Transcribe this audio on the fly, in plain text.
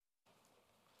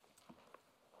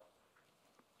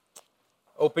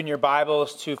Open your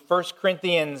Bibles to 1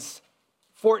 Corinthians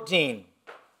 14.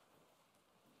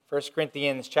 1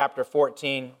 Corinthians chapter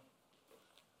 14.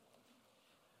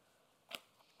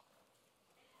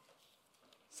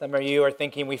 Some of you are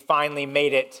thinking we finally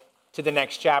made it to the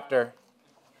next chapter.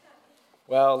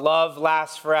 Well, love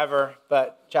lasts forever,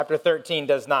 but chapter 13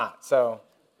 does not. So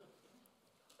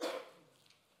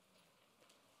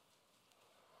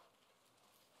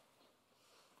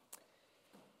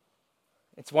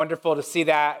it's wonderful to see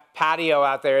that patio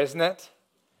out there, isn't it?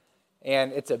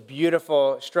 And it's a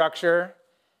beautiful structure.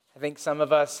 I think some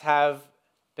of us have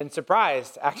been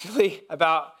surprised, actually,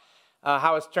 about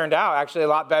how it's turned out. Actually, a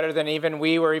lot better than even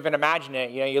we were even imagining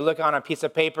it. You know, you look on a piece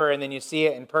of paper and then you see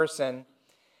it in person.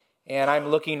 And I'm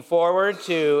looking forward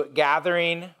to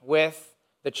gathering with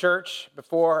the church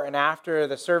before and after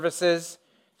the services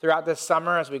throughout this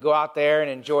summer as we go out there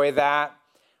and enjoy that.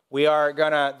 We are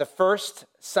the first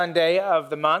Sunday of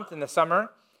the month in the summer,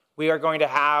 we are going to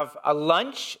have a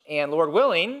lunch, and Lord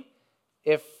willing,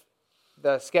 if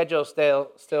the schedule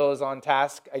still is on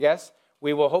task, I guess,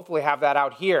 we will hopefully have that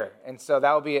out here. And so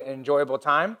that will be an enjoyable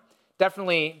time.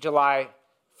 Definitely July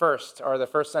 1st, or the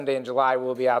first Sunday in July,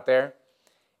 we'll be out there.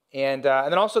 And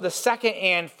then also the second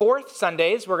and fourth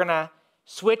Sundays, we're going to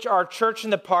switch our church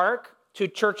in the park to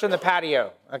church in the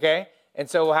patio, okay? And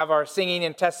so we'll have our singing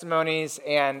and testimonies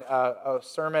and a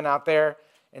sermon out there.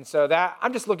 And so that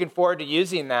I'm just looking forward to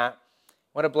using that.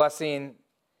 What a blessing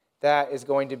that is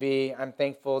going to be. I'm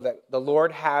thankful that the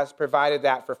Lord has provided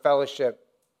that for fellowship.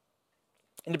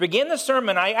 And to begin the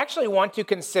sermon, I actually want to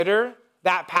consider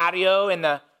that patio and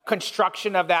the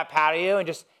construction of that patio and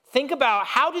just think about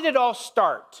how did it all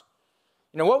start?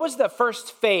 You know, what was the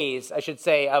first phase, I should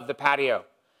say, of the patio?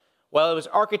 Well, it was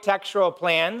architectural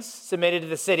plans submitted to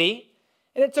the city.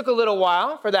 And it took a little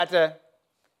while for that to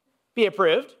be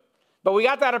approved. But we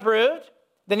got that approved.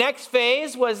 The next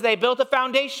phase was they built a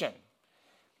foundation.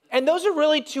 And those are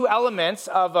really two elements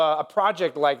of a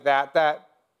project like that,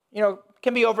 you know,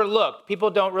 can be overlooked.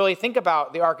 People don't really think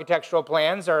about the architectural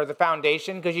plans or the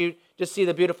foundation because you just see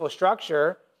the beautiful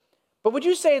structure. But would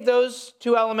you say those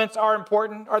two elements are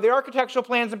important? Are the architectural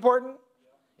plans important?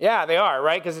 Yeah, they are,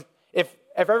 right? Because if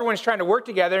everyone's trying to work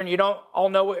together and you don't all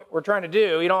know what we're trying to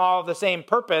do, you don't all have the same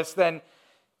purpose, then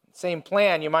same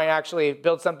plan, you might actually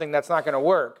build something that's not going to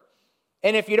work.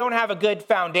 And if you don't have a good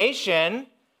foundation,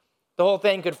 the whole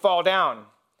thing could fall down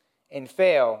and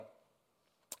fail.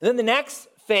 And then the next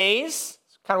phase,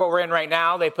 kind of what we're in right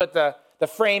now, they put the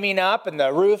framing up and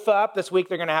the roof up. This week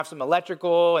they're going to have some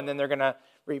electrical, and then they're going to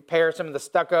repair some of the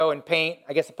stucco and paint.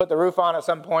 I guess to put the roof on at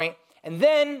some point. And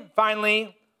then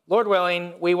finally, Lord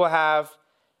willing, we will have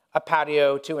a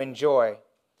patio to enjoy.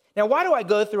 Now, why do I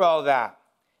go through all of that?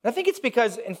 And I think it's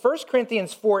because in 1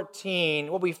 Corinthians 14,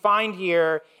 what we find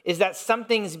here is that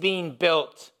something's being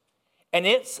built, and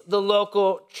it's the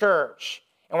local church.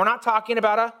 And we're not talking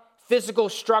about a physical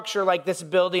structure like this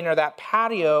building or that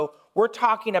patio. We're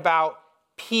talking about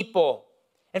people.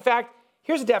 In fact,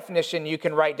 here's a definition you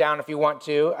can write down if you want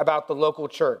to about the local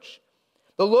church.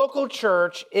 The local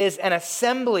church is an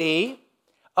assembly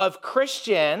of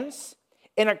Christians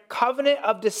in a covenant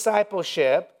of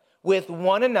discipleship with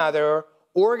one another,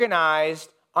 organized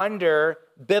under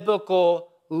biblical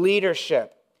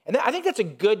leadership. And I think that's a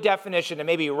good definition to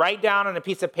maybe write down on a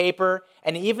piece of paper,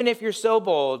 and even if you're so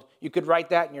bold, you could write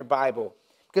that in your Bible.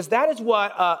 Because that is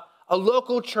what a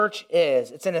local church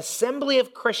is. It's an assembly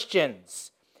of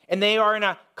Christians, and they are in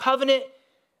a covenant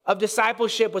of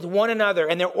discipleship with one another,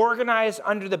 and they're organized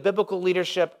under the biblical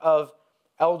leadership of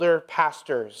elder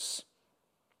pastors.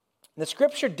 And the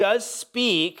scripture does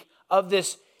speak of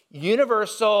this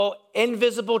universal,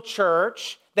 invisible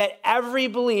church that every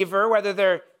believer, whether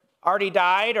they're already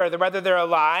died or whether they're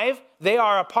alive, they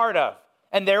are a part of.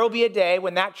 And there will be a day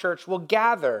when that church will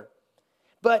gather.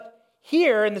 But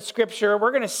here in the scripture,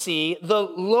 we're going to see the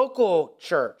local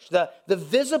church, the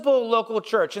visible local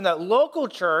church. And that local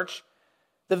church,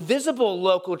 the visible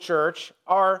local church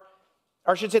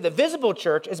the visible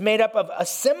church is made up of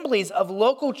assemblies of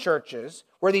local churches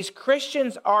where these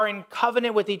Christians are in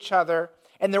covenant with each other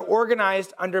and they're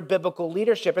organized under biblical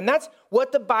leadership. And that's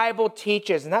what the Bible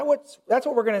teaches, and that's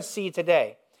what we're going to see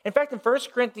today. In fact, in 1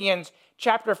 Corinthians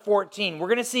chapter 14, we're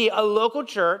going to see a local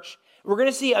church. We're going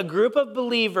to see a group of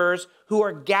believers who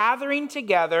are gathering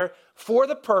together for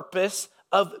the purpose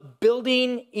of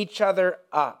building each other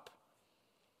up.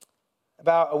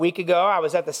 About a week ago, I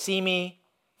was at the CME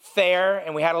fair,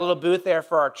 and we had a little booth there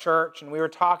for our church, and we were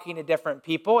talking to different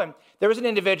people, and there was an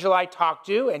individual I talked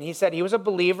to, and he said he was a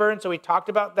believer, and so we talked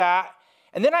about that.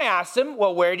 And then I asked him,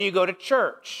 well, where do you go to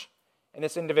church? And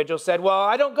this individual said, well,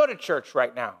 I don't go to church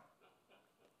right now.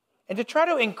 And to try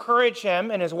to encourage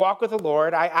him in his walk with the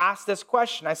Lord, I asked this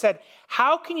question. I said,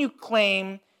 how can you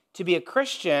claim to be a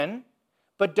Christian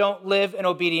but don't live in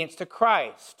obedience to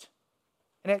Christ?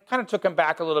 And it kind of took him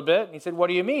back a little bit. And he said, what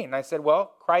do you mean? And I said,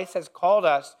 well, Christ has called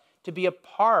us to be a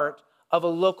part of a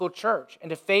local church and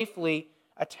to faithfully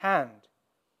attend.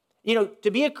 You know,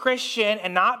 to be a Christian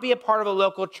and not be a part of a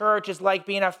local church is like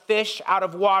being a fish out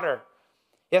of water.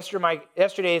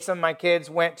 Yesterday, some of my kids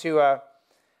went to a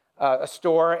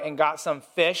store and got some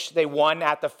fish they won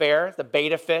at the fair, the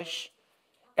betta fish.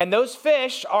 And those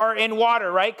fish are in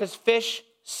water, right? Because fish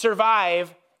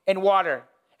survive in water.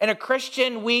 And a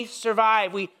Christian, we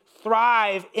survive. We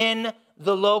thrive in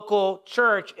the local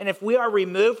church. And if we are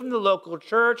removed from the local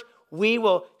church, we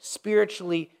will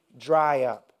spiritually dry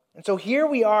up. And so here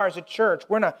we are as a church.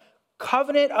 We're in a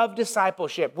covenant of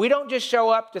discipleship. We don't just show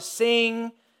up to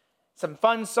sing some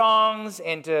fun songs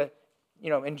and to,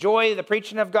 enjoy the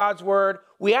preaching of God's word.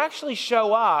 We actually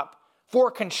show up for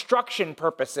construction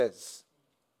purposes.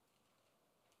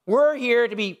 We're here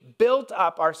to be built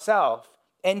up ourselves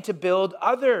and to build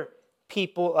other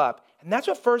people up. And that's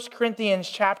what 1 Corinthians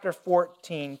chapter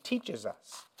 14 teaches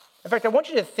us. In fact, I want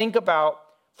you to think about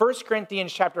 1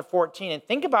 Corinthians chapter 14 and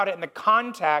think about it in the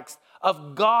context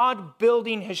of God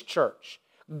building his church.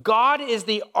 God is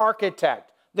the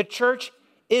architect. The church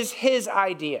is his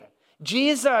idea.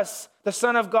 Jesus, the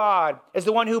Son of God, is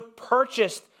the one who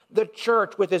purchased the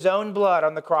church with his own blood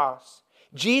on the cross.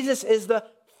 Jesus is the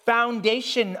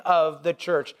foundation of the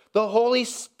church. The Holy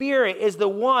Spirit is the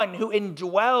one who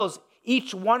indwells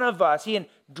each one of us. He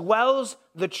indwells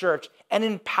the church and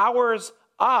empowers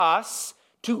us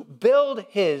to build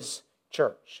his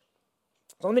church.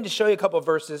 So let me just show you a couple of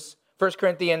verses. 1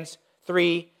 Corinthians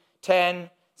 3:10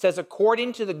 says,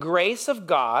 according to the grace of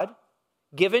God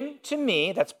given to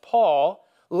me, that's Paul,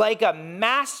 like a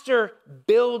master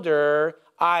builder,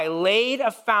 I laid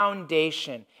a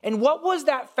foundation. And what was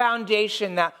that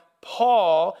foundation that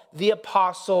Paul, the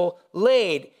apostle,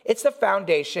 laid? It's the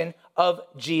foundation of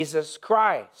Jesus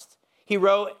Christ. He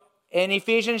wrote in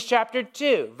Ephesians chapter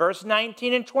 2, verse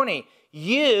 19 and 20,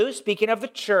 you, speaking of the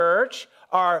church,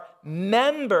 are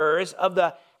members of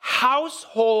the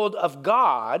household of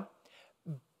God,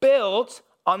 built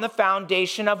on the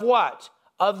foundation of what?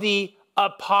 Of the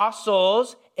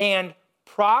apostles and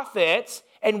prophets.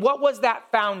 And what was that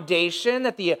foundation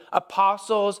that the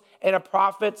apostles and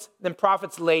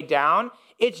prophets laid down?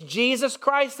 It's Jesus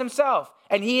Christ himself,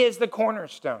 and he is the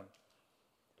cornerstone.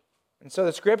 And so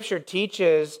the scripture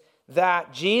teaches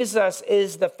that Jesus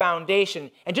is the foundation.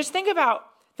 And just think about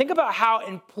how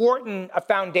important a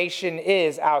foundation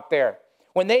is out there.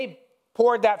 When they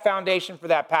poured that foundation for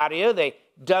that patio, they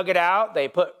dug it out, they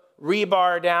put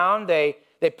rebar down, they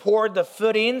poured the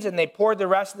footings and they poured the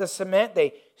rest of the cement,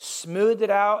 they smoothed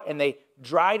it out and they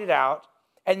dried it out.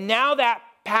 And now that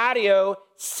patio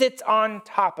sits on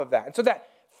top of that. And so that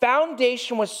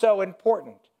foundation was so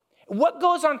important. What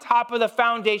goes on top of the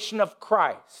foundation of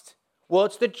Christ? Well,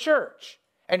 it's the church.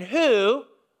 And who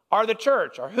are the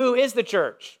church? Or who is the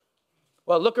church?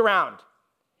 Well, look around.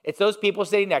 It's those people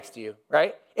sitting next to you,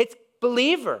 right? It's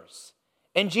believers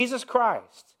in Jesus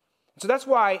Christ. So that's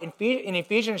why in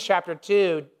Ephesians chapter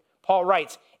 2, Paul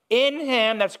writes, in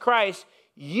him, that's Christ,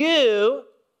 you,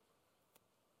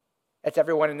 that's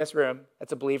everyone in this room,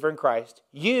 that's a believer in Christ,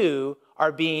 you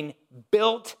are being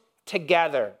built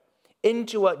together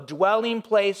into a dwelling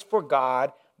place for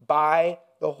God by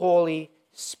the Holy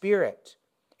Spirit.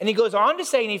 And he goes on to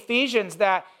say in Ephesians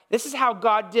that this is how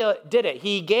God did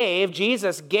it.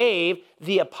 Jesus gave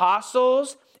the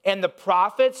apostles and the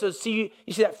prophets. So you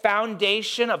see that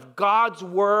foundation of God's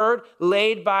word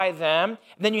laid by them.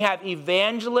 And then you have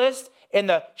evangelists and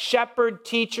the shepherd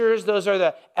teachers. Those are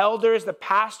the elders, the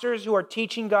pastors who are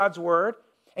teaching God's word.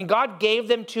 And God gave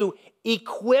them to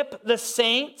equip the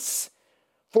saints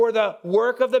for the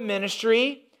work of the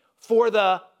ministry, for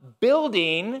the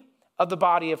building of the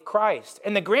body of Christ.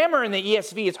 And the grammar in the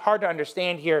ESV is hard to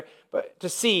understand here, but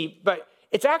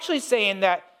it's actually saying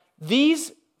that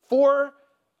these 4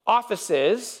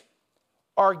 offices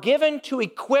are given to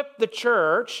equip the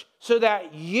church so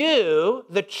that you,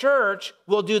 the church,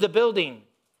 will do the building.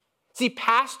 See,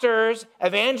 pastors,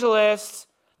 evangelists,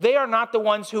 they are not the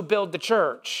ones who build the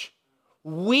church.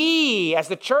 We, as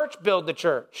the church, build the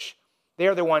church. They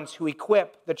are the ones who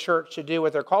equip the church to do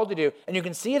what they're called to do. And you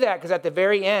can see that because at the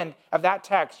very end of that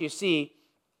text, you see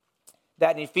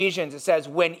that in Ephesians, it says,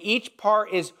 when each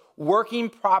part is working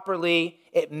properly,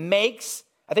 it makes,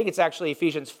 I think it's actually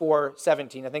Ephesians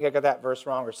 4:17. I think I got that verse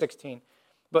wrong, or 16.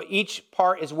 But each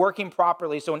part is working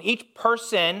properly. So when each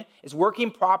person is working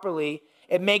properly,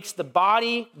 it makes the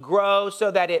body grow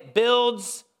so that it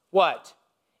builds what?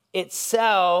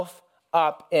 Itself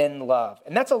up in love.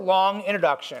 And that's a long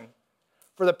introduction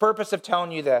for the purpose of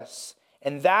telling you this.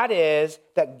 And that is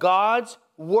that God's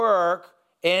work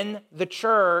in the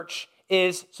church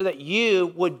is so that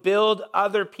you would build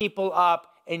other people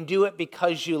up and do it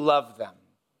because you love them.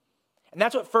 And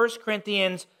that's what 1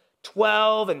 Corinthians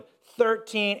 12 and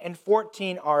 13 and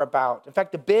 14 are about. In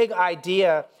fact, the big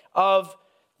idea of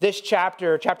this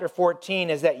chapter 14,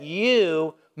 is that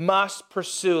you must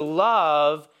pursue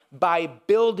love by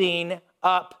building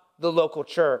up the local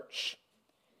church.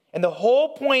 And the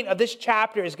whole point of this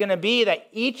chapter is going to be that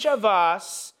each of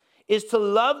us is to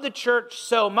love the church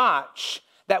so much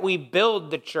that we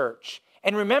build the church.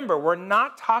 And remember, we're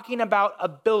not talking about a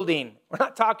building. We're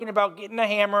not talking about getting a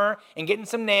hammer and getting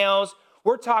some nails.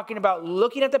 We're talking about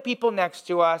looking at the people next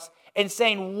to us and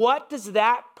saying, what does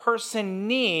that person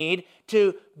need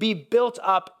to be built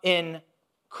up in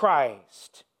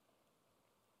Christ?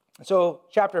 So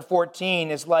chapter 14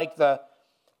 is like the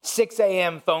 6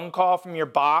 a.m. phone call from your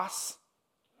boss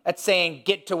that's saying,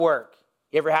 get to work.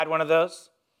 You ever had one of those?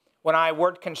 When I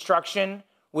worked construction,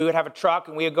 we would have a truck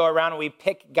and we would go around and we'd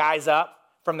pick guys up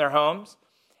from their homes.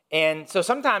 And so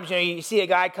sometimes, you see a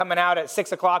guy coming out at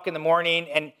 6 o'clock in the morning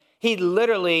and he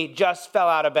literally just fell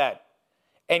out of bed.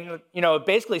 And,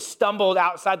 basically stumbled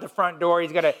outside the front door.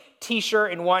 He's got a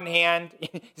T-shirt in one hand.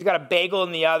 He's got a bagel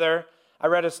in the other. I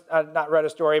not read a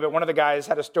story, but one of the guys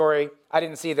had a story. I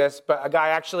didn't see this, but a guy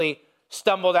actually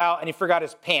stumbled out and he forgot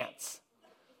his pants.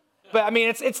 But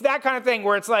it's that kind of thing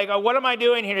where it's like, oh, what am I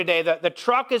doing here today? The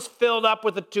truck is filled up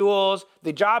with the tools.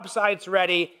 The job site's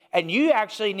ready, and you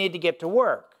actually need to get to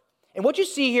work. And what you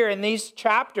see here in these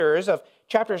chapters of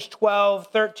chapters 12,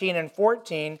 13, and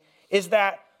 14 is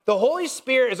that the Holy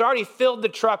Spirit has already filled the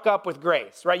truck up with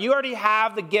grace, right? You already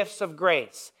have the gifts of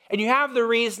grace, and you have the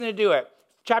reason to do it.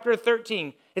 Chapter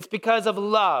 13, it's because of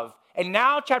love. And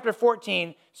now chapter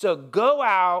 14, so go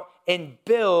out and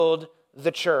build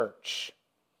the church.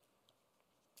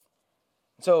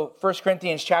 So 1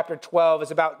 Corinthians chapter 12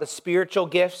 is about the spiritual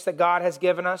gifts that God has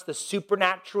given us, the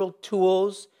supernatural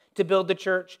tools to build the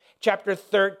church. Chapter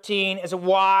 13 is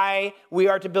why we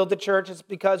are to build the church. It's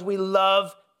because we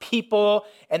love people.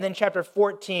 And then chapter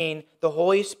 14, the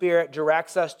Holy Spirit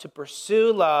directs us to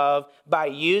pursue love by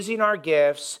using our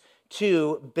gifts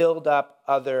to build up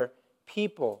other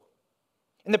people.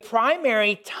 And the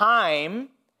primary time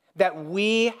that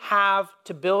we have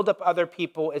to build up other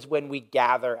people is when we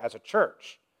gather as a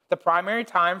church. The primary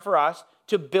time for us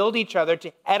to build each other,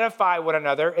 to edify one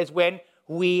another, is when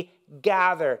we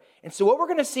gather. And so what we're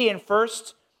going to see in 1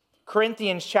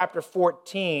 Corinthians chapter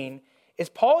 14 is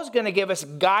Paul is going to give us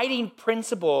guiding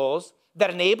principles that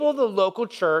enable the local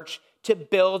church to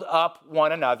build up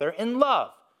one another in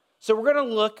love. So we're going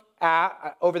to look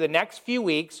at, over the next few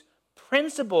weeks,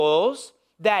 principles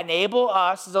that enable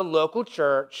us as a local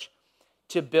church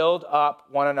to build up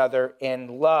one another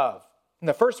in love. And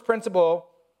the first principle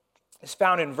is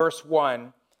found in verse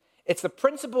 1. It's the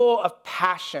principle of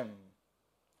passion.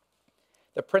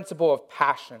 The principle of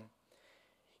passion.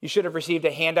 You should have received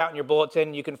a handout in your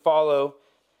bulletin. You can follow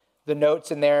the notes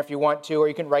in there if you want to, or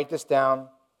you can write this down.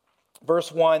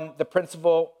 Verse 1, the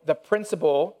principle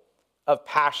of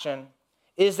passion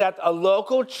is that a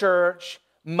local church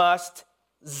must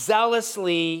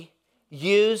zealously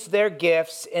use their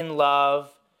gifts in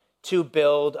love to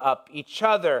build up each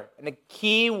other. And the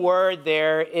key word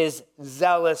there is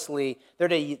zealously. They're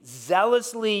to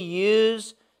zealously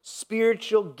use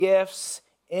spiritual gifts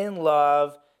in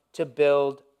love to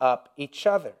build up each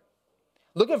other.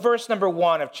 Look at verse number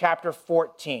 1 of chapter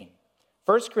 14.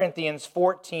 1 Corinthians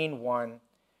 14:1.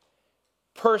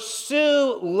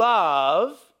 Pursue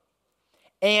love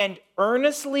and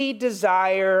earnestly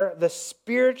desire the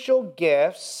spiritual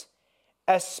gifts,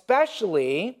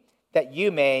 especially that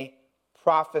you may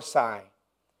prophesy.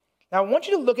 Now, I want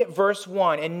you to look at verse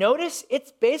 1 and notice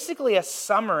it's basically a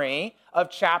summary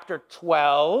of chapter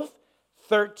 12,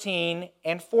 13,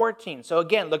 and 14. So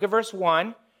again, look at verse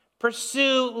 1.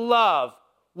 Pursue love.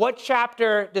 What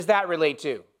chapter does that relate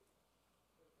to?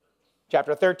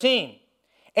 Chapter 13.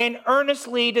 And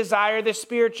earnestly desire the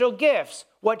spiritual gifts.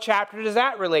 What chapter does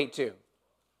that relate to?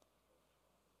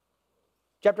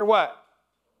 Chapter what?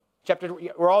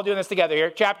 We're all doing this together here.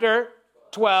 Chapter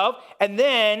 12. And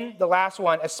then the last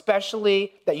one,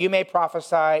 especially that you may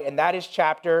prophesy, and that is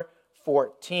chapter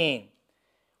 14.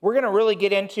 We're going to really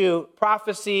get into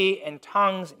prophecy and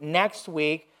tongues next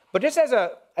week, but just as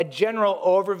a general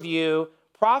overview,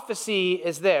 prophecy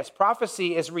is this.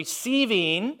 Prophecy is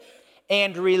receiving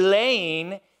and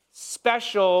relaying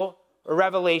special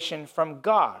revelation from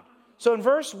God. So in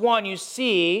verse 1, you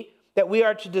see that we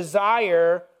are to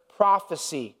desire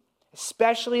prophecy,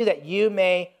 especially that you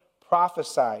may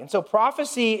prophesy. And so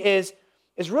prophecy is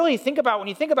really, when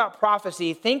you think about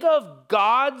prophecy, think of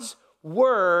God's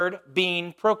word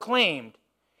being proclaimed.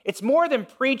 It's more than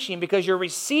preaching because you're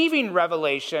receiving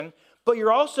revelation, but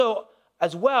you're also,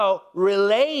 as well,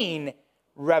 relaying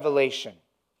revelation.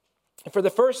 For the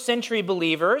first century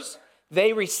believers,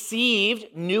 they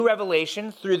received new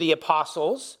revelation through the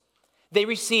apostles. They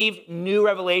received new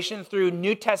revelation through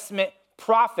New Testament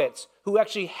prophets who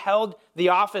actually held the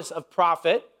office of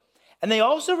prophet. And they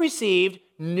also received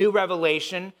new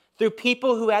revelation through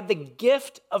people who had the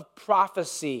gift of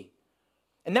prophecy.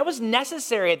 And that was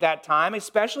necessary at that time,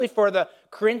 especially for the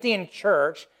Corinthian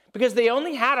church, because they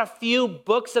only had a few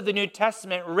books of the New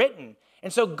Testament written.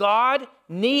 And so God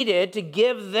needed to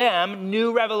give them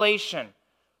new revelation.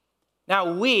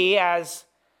 Now we,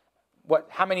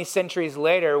 how many centuries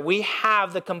later, we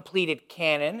have the completed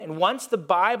canon. And once the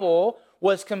Bible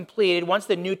was completed, once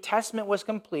the New Testament was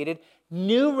completed,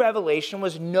 new revelation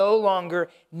was no longer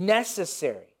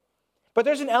necessary. But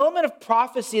there's an element of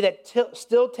prophecy that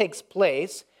still takes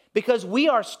place because we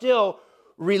are still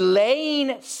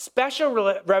relaying special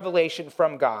revelation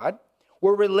from God.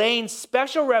 We're relaying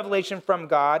special revelation from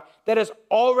God that has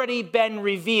already been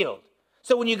revealed.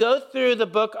 So when you go through the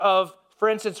book of, for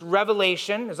instance,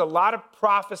 Revelation, there's a lot of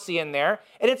prophecy in there,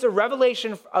 and it's a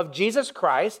revelation of Jesus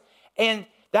Christ, and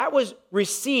that was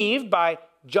received by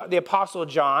the Apostle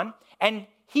John, and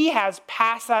he has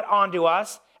passed that on to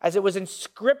us as it was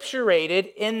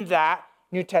inscripturated in that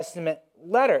New Testament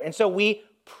letter. And so we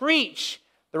preach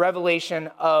the revelation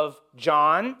of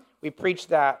John. We preach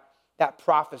that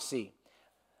prophecy.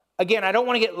 Again, I don't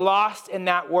want to get lost in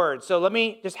that word. So let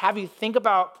me just have you think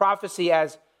about prophecy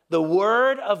as the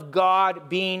word of God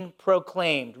being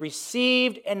proclaimed,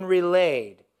 received and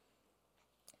relayed.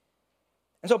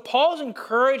 And so Paul's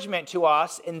encouragement to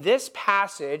us in this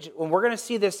passage, when we're going to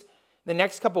see this the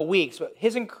next couple weeks, but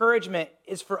his encouragement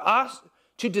is for us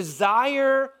to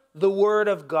desire the word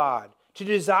of God, to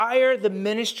desire the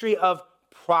ministry of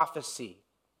prophecy.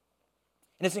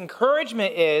 And his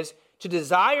encouragement is to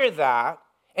desire that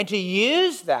and to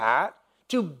use that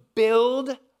to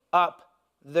build up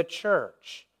the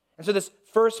church. And so this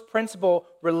first principle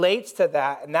relates to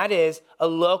that, and that is a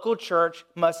local church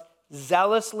must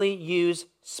zealously use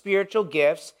spiritual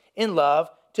gifts in love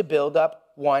to build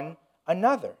up one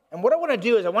another. And what I want to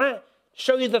do is I want to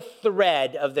show you the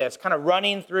thread of this, kind of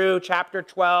running through chapter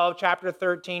 12, chapter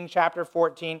 13, chapter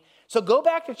 14. So go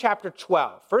back to chapter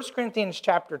 12, 1 Corinthians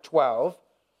chapter 12.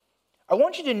 I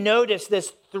want you to notice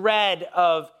this thread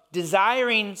of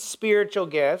desiring spiritual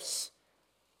gifts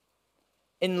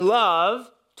in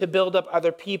love to build up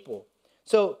other people.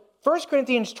 So 1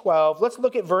 Corinthians 12, let's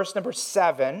look at verse number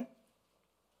 7.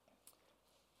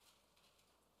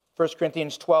 1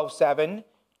 Corinthians 12:7.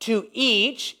 To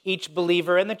each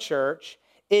believer in the church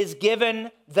is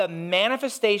given the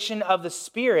manifestation of the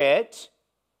Spirit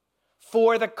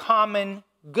for the common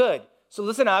good. So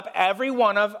listen up, every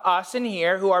one of us in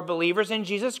here who are believers in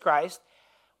Jesus Christ,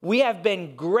 we have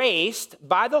been graced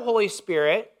by the Holy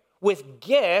Spirit with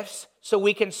gifts so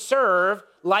we can serve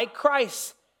like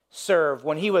Christ served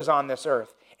when he was on this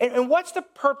earth. And what's the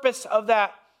purpose of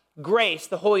that grace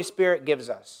the Holy Spirit gives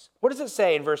us? What does it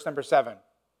say in verse number 7?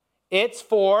 It's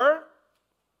for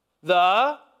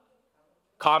the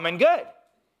common good.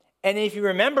 And if you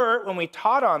remember when we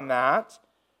taught on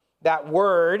that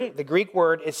word, the Greek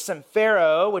word is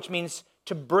symphero, which means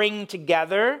to bring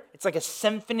together. It's like a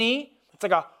symphony. It's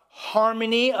like a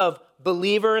harmony of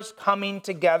believers coming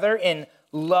together in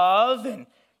love and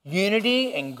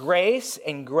unity and grace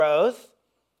and growth.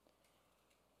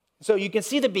 So you can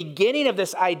see the beginning of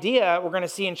this idea we're going to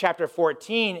see in chapter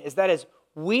 14 is that is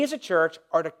we as a church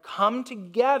are to come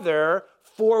together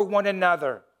for one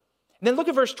another. And then look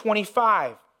at verse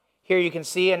 25. Here you can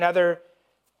see another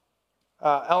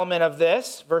element of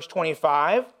this, verse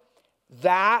 25,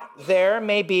 that there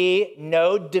may be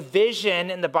no division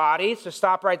in the body. So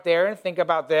stop right there and think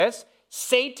about this.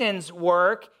 Satan's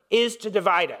work is to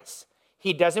divide us.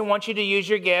 He doesn't want you to use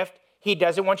your gift. He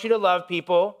doesn't want you to love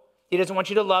people. He doesn't want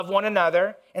you to love one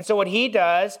another. And so what he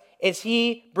does is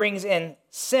he brings in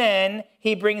sin.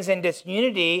 He brings in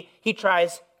disunity. He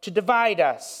tries to divide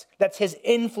us. That's his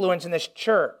influence in this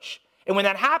church. And when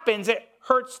that happens, it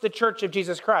hurts the church of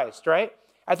Jesus Christ, right?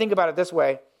 I think about it this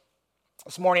way.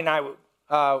 This morning, at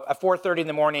 4:30 in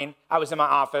the morning, I was in my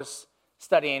office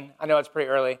studying. I know it's pretty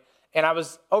early. And I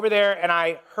was over there, and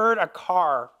I heard a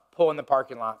car pull in the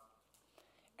parking lot.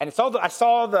 And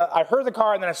I heard the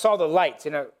car, and then I saw the lights,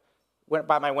 went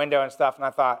by my window and stuff, and I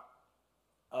thought,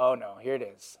 oh no, here it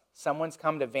is. Someone's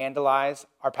come to vandalize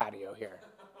our patio here.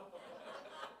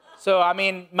 So,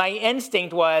 my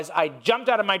instinct was I jumped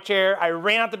out of my chair, I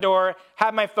ran out the door,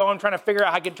 had my phone trying to figure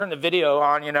out how I could turn the video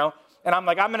on, And I'm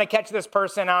like, I'm going to catch this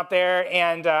person out there.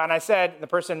 And I said, the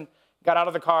person got out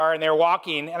of the car and they were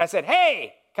walking. And I said,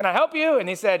 hey, can I help you? And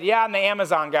he said, yeah, I'm the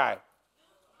Amazon guy.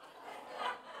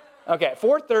 Okay,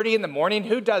 4:30 in the morning,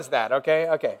 who does that?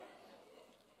 Okay.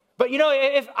 But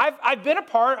if I've been a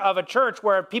part of a church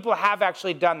where people have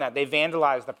actually done that. They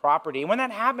vandalized the property. And when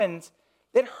that happens,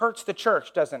 it hurts the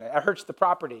church, doesn't it? It hurts the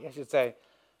property, I should say.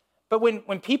 But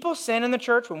when people sin in the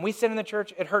church, when we sin in the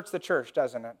church, it hurts the church,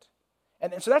 doesn't it?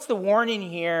 And so that's the warning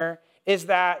here, is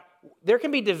that there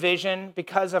can be division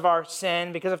because of our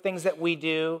sin, because of things that we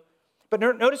do. But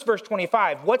notice verse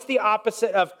 25. What's the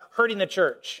opposite of hurting the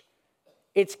church?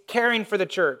 It's caring for the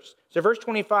church. So verse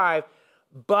 25,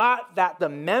 but that the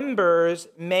members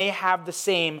may have the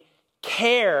same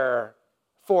care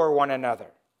for one another.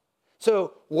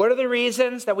 So what are the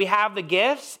reasons that we have the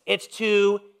gifts? It's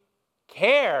to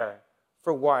care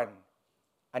for one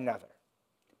another.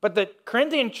 But the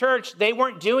Corinthian church, they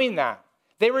weren't doing that.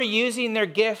 They were using their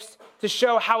gifts to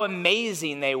show how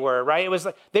amazing they were, right? It was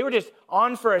like they were just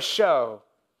on for a show.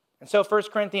 And so 1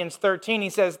 Corinthians 13,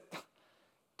 he says,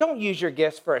 don't use your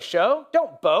gifts for a show.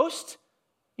 Don't boast.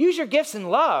 Use your gifts in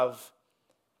love.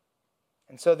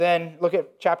 And so then look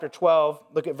at chapter 12,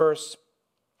 look at verse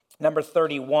number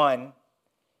 31,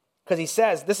 because he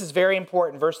says, this is very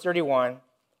important, verse 31,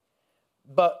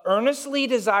 but earnestly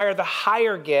desire the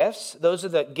higher gifts. Those are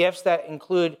the gifts that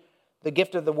include the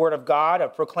gift of the word of God,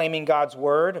 of proclaiming God's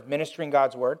word, of ministering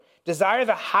God's word. Desire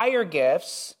the higher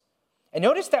gifts. And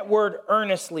notice that word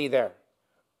earnestly there.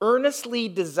 Earnestly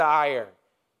desire.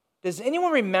 Does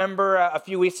anyone remember a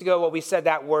few weeks ago what we said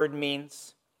that word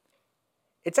means?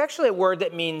 It's actually a word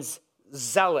that means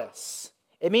zealous.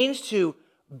 It means to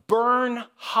burn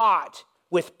hot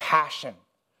with passion.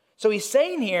 So he's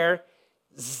saying here,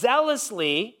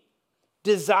 zealously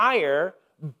desire,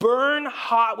 burn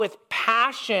hot with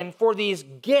passion for these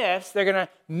gifts they're going to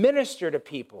minister to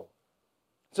people.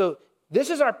 So this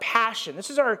is our passion. This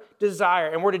is our desire.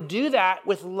 And we're to do that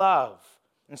with love.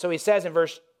 And so he says in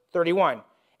verse 31,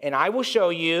 and I will show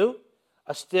you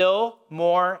a still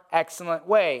more excellent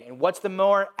way. And what's the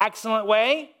more excellent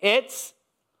way? It's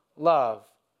love.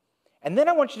 And then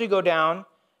I want you to go down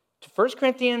to 1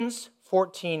 Corinthians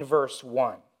 14, verse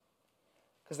 1.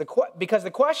 Because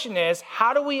the question is,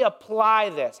 how do we apply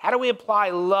this? How do we apply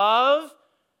love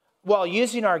while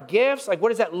using our gifts? Like, what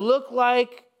does that look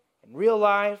like in real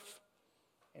life?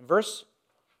 In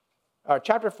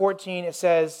chapter 14, it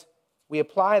says, we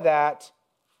apply that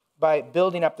by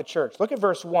building up the church. Look at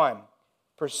verse 1.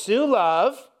 Pursue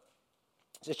love.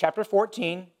 This is chapter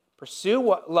 14.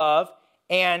 Pursue love.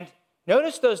 And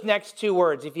notice those next two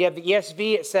words. If you have the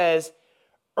ESV, it says,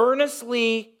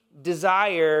 earnestly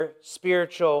desire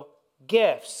spiritual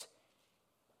gifts.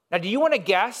 Now, do you want to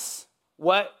guess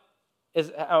what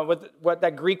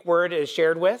that Greek word is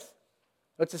shared with?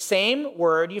 It's the same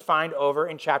word you find over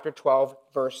in chapter 12,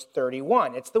 verse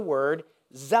 31. It's the word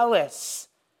zealous.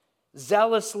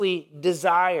 Zealously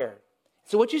desire.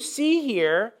 So what you see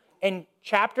here in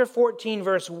chapter 14,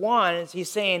 verse 1 is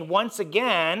he's saying, once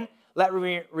again, let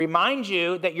me remind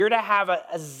you that you're to have a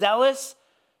zealous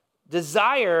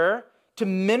desire to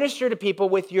minister to people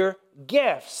with your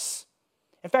gifts.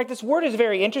 In fact, this word is a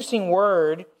very interesting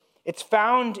word. It's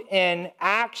found in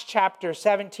Acts chapter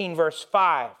 17, verse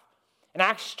 5. In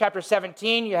Acts chapter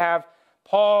 17, you have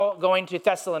Paul going to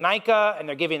Thessalonica, and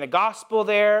they're giving the gospel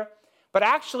there. But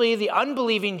actually, the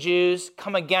unbelieving Jews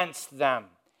come against them.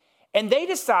 And they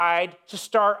decide to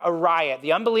start a riot.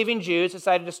 The unbelieving Jews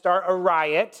decided to start a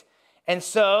riot. And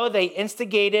so they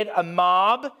instigated a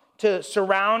mob to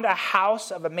surround a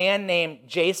house of a man named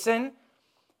Jason.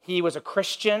 He was a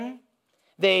Christian.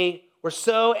 They were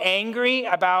so angry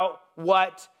about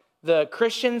what the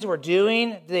Christians were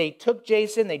doing. They took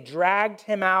Jason, they dragged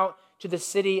him out to the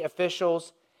city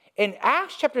officials. In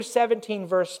Acts chapter 17,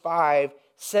 verse 5,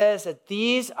 says that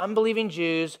these unbelieving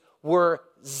Jews were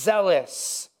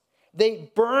zealous. They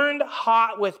burned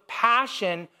hot with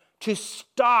passion to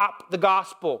stop the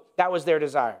gospel. That was their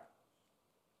desire.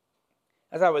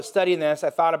 As I was studying this, I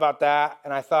thought about that,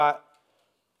 and I thought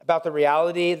about the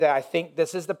reality that I think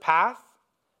this is the path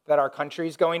that our country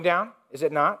is going down, is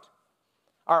it not?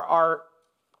 Our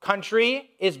country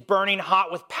is burning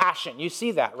hot with passion. You see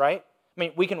that, right? I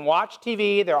mean, we can watch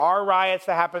TV. There are riots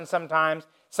that happen sometimes.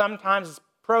 Sometimes it's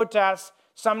protests.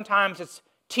 Sometimes it's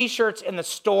T-shirts in the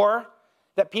store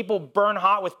that people burn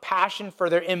hot with passion for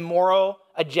their immoral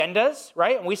agendas,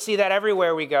 right? And we see that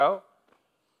everywhere we go.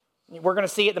 We're going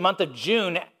to see it the month of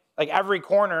June, like every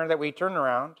corner that we turn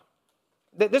around.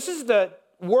 This is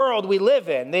world we live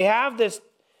in. They have this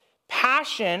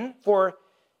passion for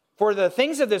the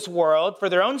things of this world, for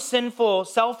their own sinful,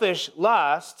 selfish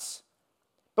lusts.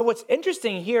 But what's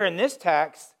interesting here in this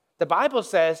text, the Bible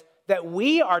says that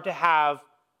we are to have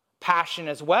passion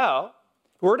as well.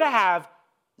 We're to have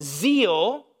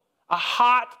zeal, a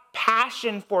hot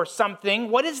passion for something.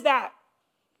 What is that?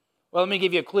 Well, let me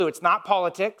give you a clue. It's not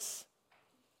politics,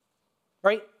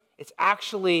 right? It's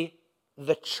actually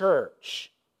the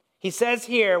church. He says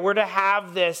here we're to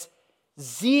have this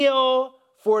zeal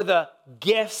for the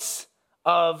gifts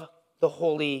of the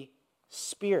Holy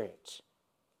Spirit.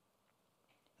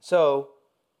 So,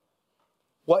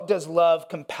 what does love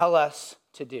compel us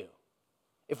to do?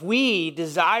 If we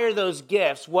desire those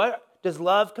gifts, what does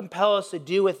love compel us to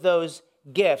do with those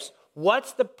gifts?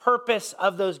 What's the purpose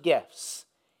of those gifts?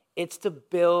 It's to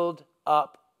build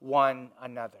up one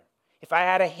another. If I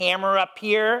had a hammer up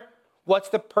here, what's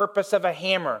the purpose of a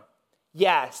hammer?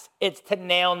 Yes, it's to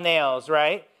nail nails,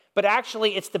 right? But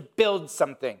actually, it's to build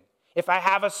something. If I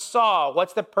have a saw,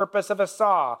 what's the purpose of a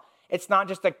saw? It's not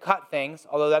just to cut things,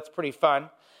 although that's pretty fun,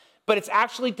 but it's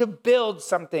actually to build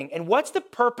something. And what's the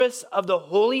purpose of the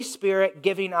Holy Spirit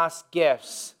giving us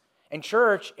gifts? In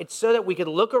church, it's so that we could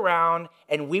look around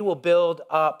and we will build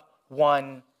up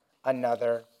one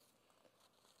another.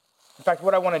 In fact,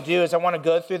 what I want to do is I want to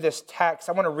go through this text.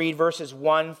 I want to read verses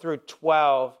 1 through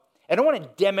 12. And I want to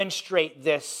demonstrate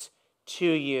this to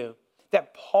you,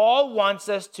 that Paul wants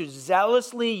us to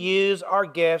zealously use our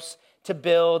gifts to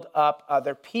build up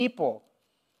other people.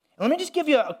 And let me just give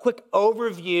you a quick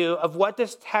overview of what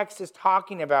this text is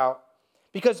talking about,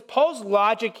 because Paul's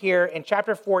logic here in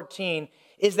chapter 14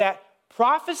 is that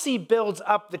prophecy builds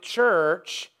up the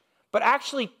church, but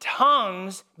actually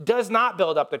tongues does not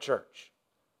build up the church.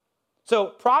 So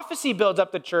prophecy builds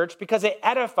up the church because it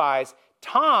edifies.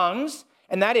 Tongues,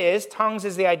 and that is, tongues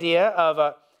is the idea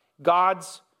of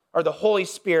God's or the Holy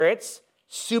Spirit's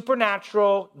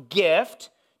supernatural gift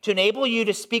to enable you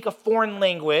to speak a foreign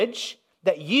language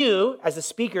that you, as a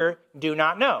speaker, do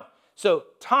not know. So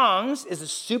tongues is a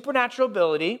supernatural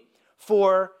ability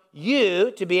for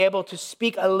you to be able to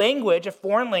speak a language, a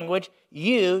foreign language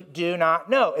you do not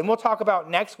know. And we'll talk about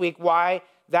next week why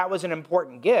that was an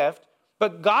important gift.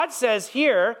 But God says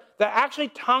here that actually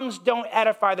tongues don't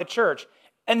edify the church.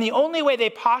 And the only way they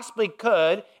possibly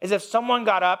could is if someone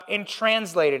got up and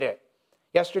translated it.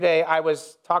 Yesterday, I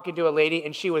was talking to a lady,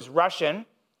 and she was Russian,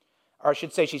 or I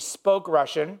should say she spoke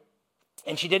Russian,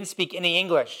 and she didn't speak any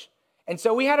English. And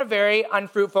so we had a very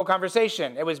unfruitful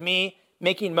conversation. It was me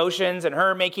making motions and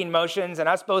her making motions and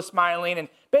us both smiling and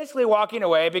basically walking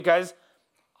away because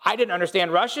I didn't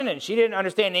understand Russian and she didn't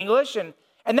understand English. And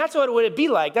that's what it would be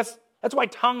like. That's why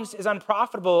tongues is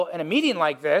unprofitable in a meeting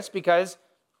like this, because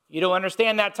you don't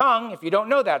understand that tongue if you don't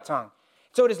know that tongue.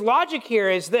 So his logic here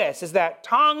is this, is that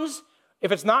tongues,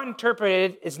 if it's not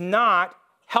interpreted, is not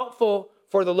helpful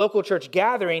for the local church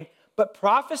gathering, but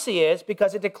prophecy is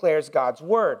because it declares God's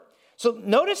word. So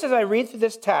notice as I read through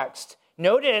this text,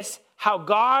 notice how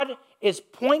God is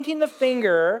pointing the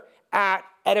finger at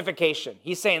edification.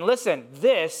 He's saying, listen,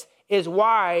 this is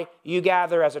why you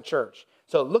gather as a church.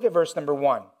 So look at verse number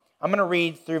 1. I'm going to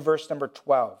read through verse number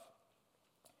 12.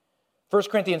 1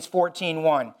 Corinthians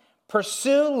 14:1.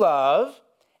 Pursue love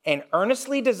and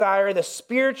earnestly desire the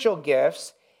spiritual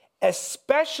gifts,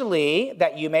 especially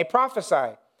that you may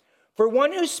prophesy. For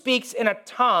one who speaks in a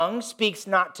tongue speaks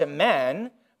not to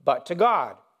men, but to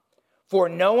God. For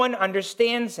no one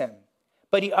understands him,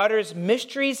 but he utters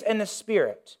mysteries in the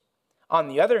Spirit. On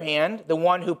the other hand, the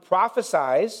one who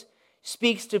prophesies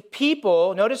speaks to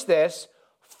people, notice this,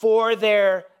 for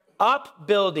their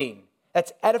upbuilding,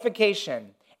 that's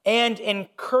edification, and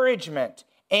encouragement,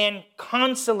 and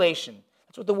consolation.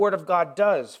 That's what the Word of God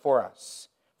does for us.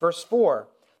 Verse 4,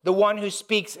 the one who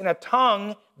speaks in a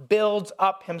tongue builds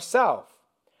up himself,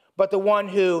 but the one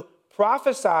who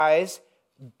prophesies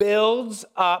builds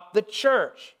up the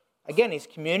church. Again, he's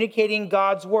communicating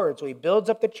God's word, so he builds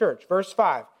up the church. Verse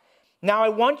 5, now I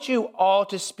want you all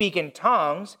to speak in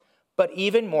tongues, but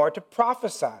even more to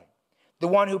prophesy. The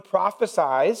one who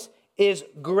prophesies is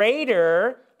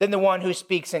greater than the one who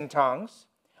speaks in tongues,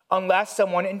 unless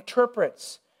someone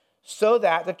interprets, so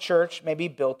that the church may be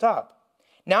built up.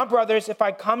 Now, brothers, if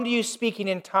I come to you speaking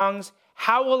in tongues,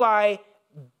 how will I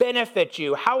benefit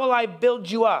you? How will I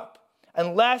build you up?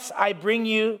 Unless I bring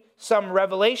you some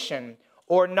revelation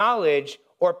or knowledge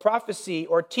or prophecy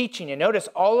or teaching. And notice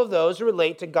all of those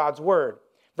relate to God's word.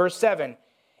 Verse 7,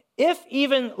 if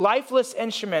even lifeless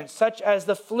instruments such as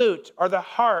the flute or the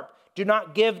harp do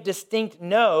not give distinct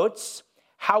notes,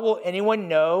 how will anyone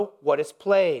know what is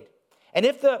played? And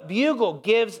if the bugle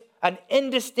gives an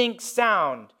indistinct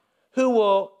sound, who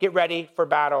will get ready for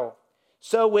battle?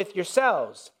 So with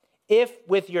yourselves, if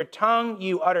with your tongue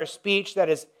you utter speech that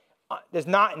is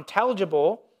not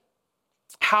intelligible,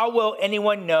 how will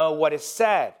anyone know what is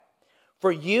said?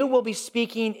 For you will be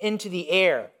speaking into the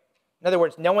air. In other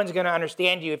words, no one's going to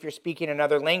understand you if you're speaking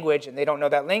another language and they don't know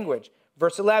that language.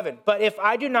 Verse 11, but if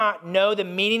I do not know the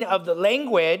meaning of the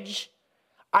language,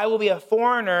 I will be a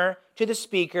foreigner to the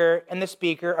speaker, and the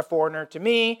speaker a foreigner to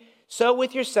me. So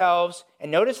with yourselves, and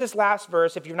notice this last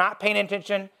verse, if you're not paying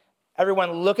attention,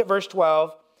 everyone look at verse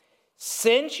 12.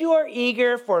 Since you are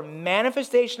eager for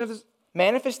manifestations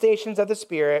of the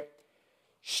Spirit,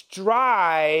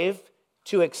 strive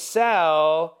to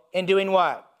excel in doing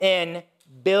what? In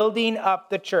building up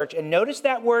the church. And notice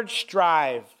that word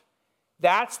strive.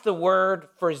 That's the word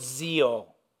for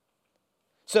zeal.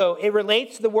 So it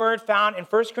relates to the word found in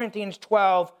 1 Corinthians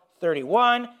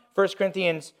 12:31, 1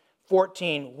 Corinthians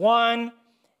 14:1.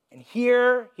 And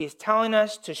here he's telling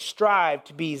us to strive,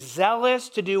 to be zealous,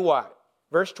 to do what?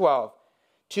 Verse 12,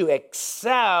 to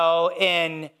excel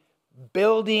in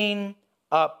building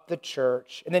up the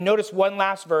church. And then notice one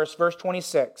last verse, verse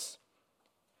 26.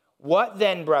 What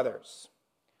then, brothers,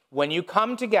 when you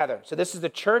come together, so this is the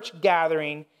church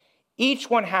gathering, each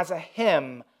one has a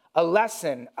hymn, a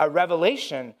lesson, a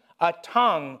revelation, a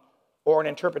tongue, or an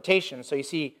interpretation. So you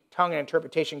see tongue and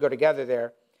interpretation go together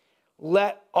there.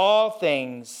 Let all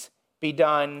things be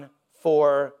done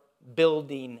for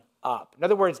building up. In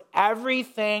other words,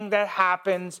 everything that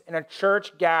happens in a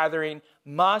church gathering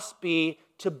must be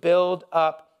to build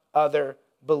up other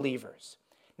believers.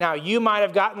 Now, you might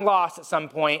have gotten lost at some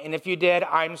point, and if you did,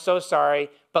 I'm so sorry,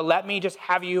 but let me just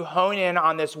have you hone in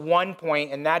on this one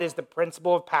point, and that is the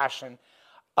principle of passion.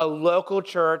 A local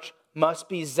church must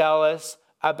be zealous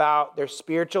about their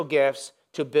spiritual gifts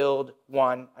to build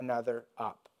one another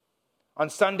up. On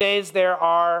Sundays, there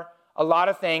are a lot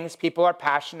of things people are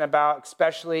passionate about,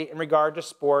 especially in regard to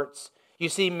sports. You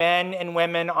see men and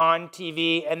women on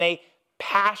TV, and they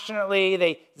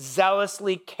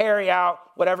zealously carry out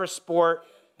whatever sport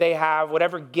they have,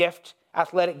 whatever gift,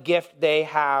 athletic gift they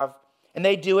have. And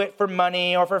they do it for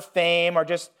money or for fame or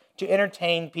just to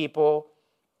entertain people.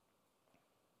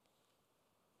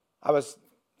 I was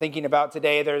thinking about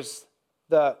today, there's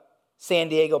the San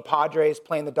Diego Padres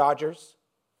playing the Dodgers.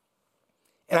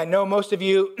 And I know most of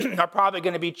you are probably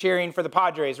going to be cheering for the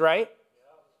Padres, right?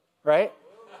 Right?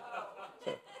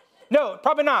 No,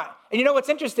 probably not. And you know what's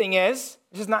interesting is,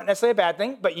 this is not necessarily a bad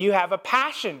thing, but you have a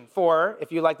passion for,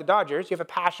 if you like the Dodgers, you have a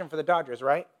passion for the Dodgers,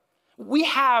 right? We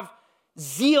have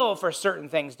zeal for certain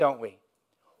things, don't we?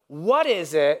 What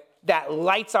is it that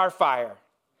lights our fire,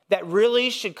 that really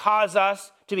should cause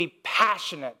us to be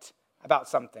passionate about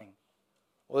something?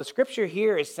 Well, the scripture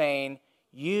here is saying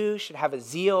you should have a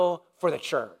zeal for the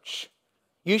church.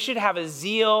 You should have a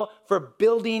zeal for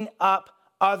building up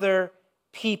other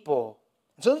people.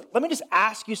 So let me just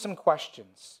ask you some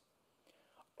questions.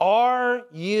 Are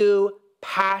you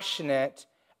passionate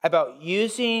about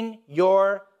using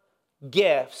your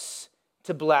gifts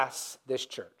to bless this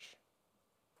church?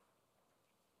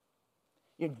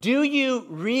 Do you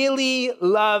really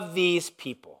love these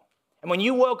people? And when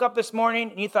you woke up this morning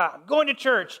and you thought, I'm going to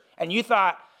church, and you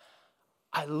thought,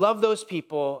 I love those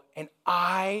people and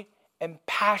I am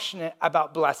passionate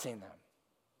about blessing them.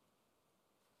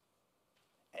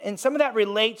 And some of that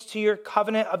relates to your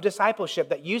covenant of discipleship,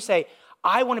 that you say,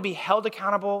 I want to be held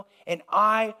accountable and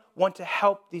I want to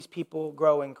help these people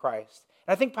grow in Christ.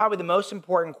 And I think probably the most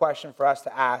important question for us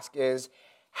to ask is,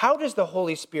 how does the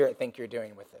Holy Spirit think you're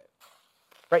doing with it?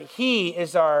 Right? He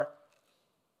is our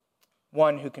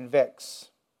one who convicts.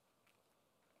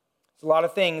 There's a lot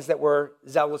of things that we're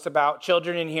zealous about.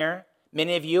 Children in here,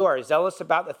 many of you are zealous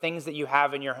about the things that you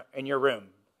have in your room,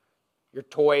 your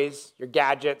toys, your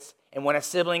gadgets. And when a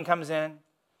sibling comes in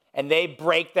and they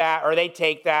break that or they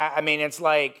take that, I mean, it's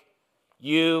like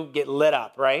you get lit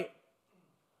up, right?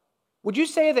 Would you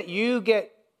say that you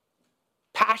get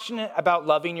passionate about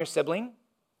loving your sibling?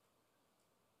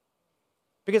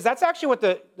 Because that's actually what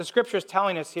the scripture is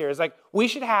telling us here, is like we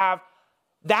should have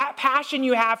that passion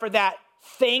you have for that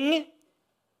thing.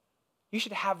 You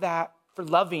should have that for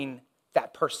loving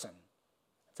that person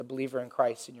that's a believer in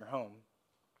Christ in your home.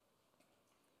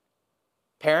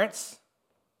 Parents,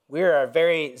 we are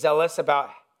very zealous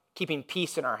about keeping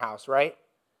peace in our house, right?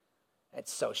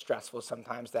 It's so stressful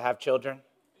sometimes to have children.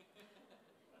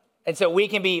 And so we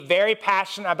can be very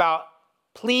passionate about,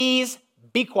 please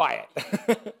be quiet,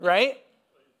 right?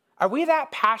 Are we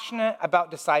that passionate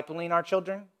about discipling our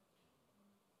children?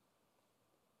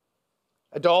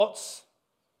 Adults,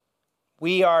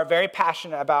 we are very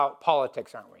passionate about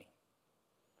politics, aren't we?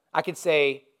 I could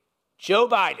say Joe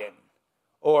Biden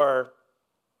or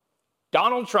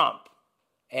Donald Trump.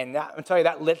 And I'll tell you,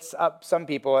 that lifts up some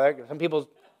people. Some people,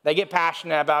 they get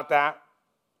passionate about that.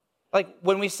 Like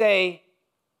when we say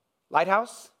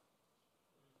Lighthouse,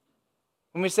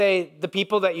 when we say the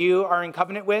people that you are in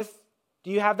covenant with,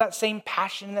 do you have that same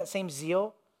passion, that same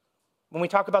zeal? When we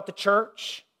talk about the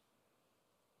church,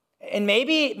 and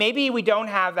maybe we don't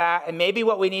have that, and maybe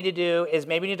what we need to do is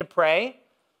maybe we need to pray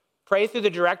through the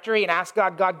directory and ask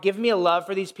God, give me a love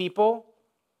for these people.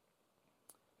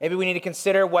 Maybe we need to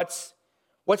consider what's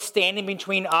standing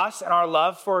between us and our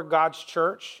love for God's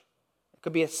church. It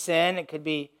could be a sin, it could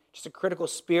be just a critical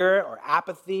spirit or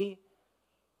apathy.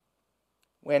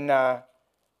 When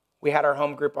we had our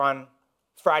home group on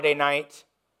Friday night,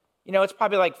 it's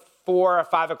probably like 4 or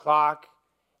 5 o'clock,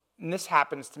 and this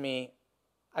happens to me.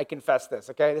 I confess this,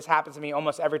 okay? This happens to me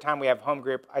almost every time we have home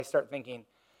group. I start thinking,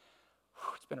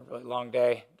 it's been a really long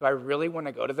day. Do I really want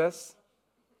to go to this?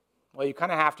 Well, you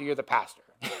kind of have to. You're the pastor.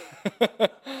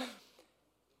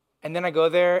 And then I go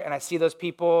there, and I see those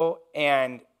people,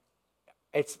 and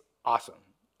it's awesome.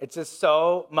 It's just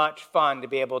so much fun to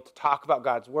be able to talk about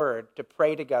God's word, to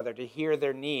pray together, to hear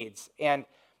their needs. And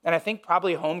I think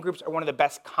probably home groups are one of the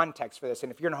best contexts for this.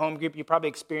 And if you're in a home group, you probably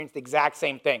experience the exact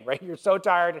same thing, right? You're so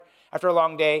tired after a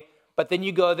long day, but then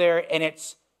you go there and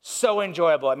it's so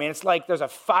enjoyable. I mean, it's like there's a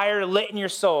fire lit in your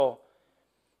soul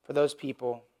for those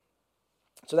people.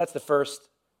 So that's the first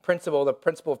principle, the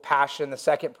principle of passion. The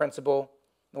second principle,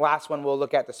 the last one we'll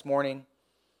look at this morning,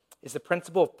 is the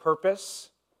principle of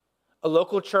purpose. A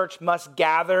local church must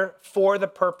gather for the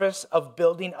purpose of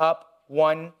building up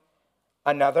one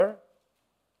another.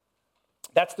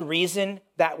 That's the reason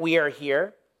that we are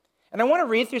here. And I want to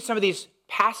read through some of these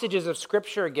passages of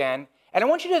Scripture again, and I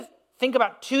want you to think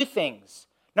about 2 things.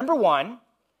 Number 1,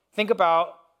 think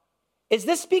about, is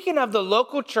this speaking of the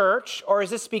local church, or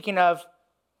is this speaking of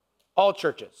all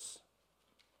churches?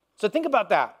 So think about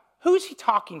that. Who's he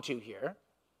talking to here?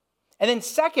 And then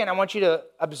second, I want you to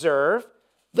observe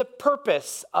the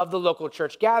purpose of the local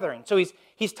church gathering. So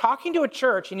he's talking to a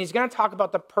church, and he's going to talk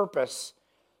about the purpose.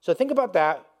 So think about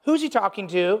that. Who's he talking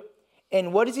to,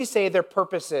 and what does he say their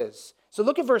purpose is? So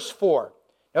look at verse 4.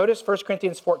 Notice 1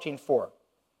 Corinthians 14:4.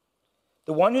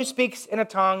 The one who speaks in a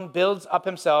tongue builds up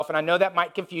himself, and I know that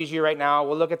might confuse you right now.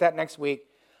 We'll look at that next week.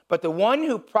 But the one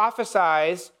who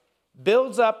prophesies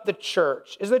builds up the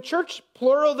church. Is the church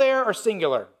plural there or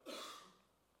singular?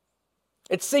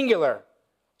 It's singular.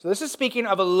 So this is speaking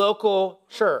of a local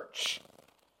church.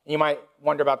 You might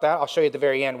wonder about that. I'll show you at the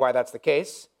very end why that's the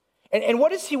case. And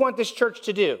what does he want this church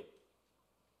to do?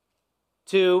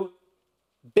 To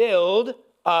build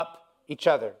up each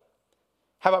other.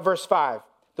 How about verse 5?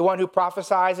 The one who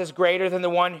prophesies is greater than the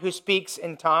one who speaks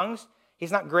in tongues.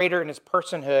 He's not greater in his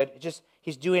personhood. It's just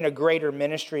he's doing a greater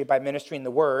ministry by ministering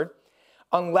the word.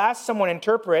 Unless someone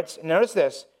interprets, notice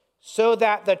this, so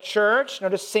that the church,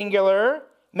 notice singular,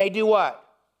 may do what?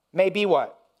 May be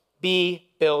what? Be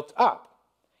built up.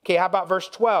 Okay, how about verse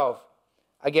 12?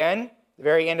 Again, the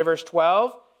very end of verse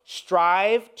 12,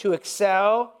 strive to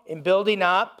excel in building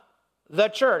up the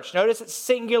church. Notice it's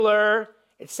singular.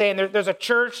 It's saying there's a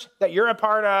church that you're a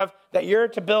part of, that you're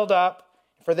to build up.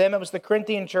 For them, it was the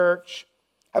Corinthian church.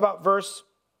 How about verse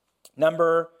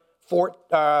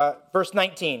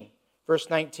 19? Verse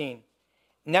 19.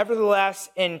 Nevertheless,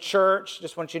 in church,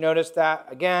 just want you to notice that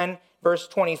again. Verse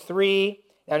 23.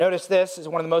 Now notice this is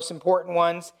one of the most important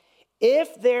ones.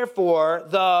 If therefore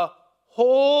the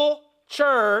whole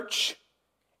church,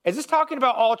 is this talking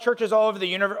about all churches all over the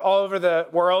universe, all over the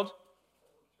world?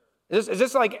 Is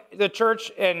this like the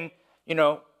church in,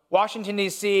 Washington,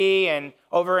 D.C. and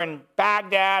over in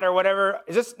Baghdad or whatever?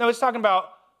 No, it's talking about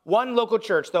one local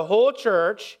church. The whole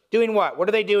church doing what? What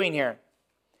are they doing here?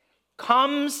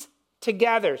 Comes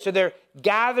together. So they're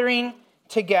gathering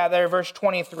together, verse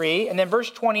 23. And then verse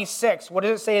 26, what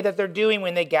does it say that they're doing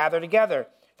when they gather together?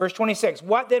 Verse 26,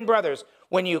 what then, brothers?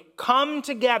 When you come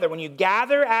together, when you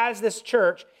gather as this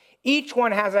church, each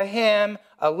one has a hymn,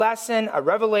 a lesson, a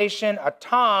revelation, a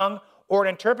tongue, or an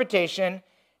interpretation.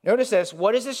 Notice this.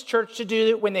 What is this church to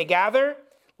do when they gather?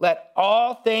 Let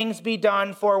all things be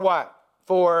done for what?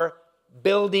 For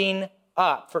building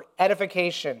up, for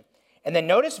edification. And then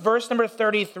notice verse number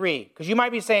 33, because you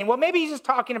might be saying, well, maybe he's just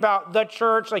talking about the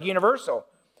church like universal.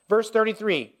 Verse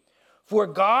 33, for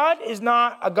God is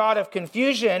not a God of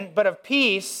confusion, but of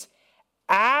peace,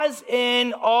 as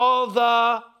in all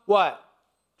the, what?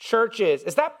 Churches.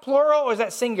 Is that plural or is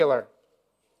that singular?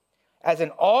 As in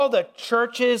all the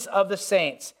churches of the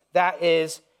saints. That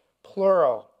is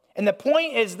plural. And the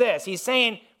point is this. He's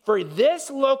saying, for this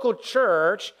local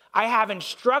church, I have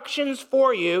instructions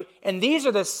for you, and these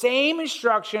are the same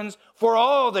instructions for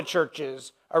all the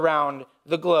churches around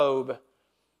the globe.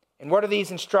 And what are these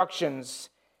instructions?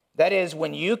 That is,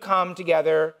 when you come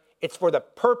together, it's for the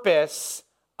purpose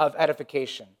of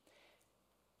edification.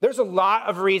 There's a lot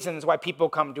of reasons why people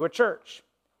come to a church.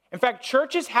 In fact,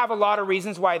 churches have a lot of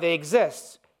reasons why they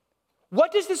exist.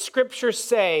 What does the scripture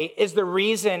say is the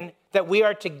reason that we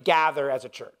are to gather as a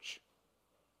church?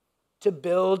 To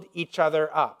build each other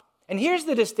up. And here's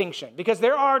the distinction, because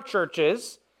there are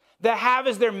churches that have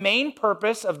as their main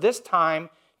purpose of this time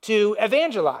to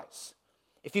evangelize.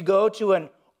 If you go to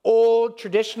an old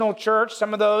traditional church,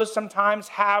 some of those sometimes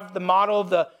have the model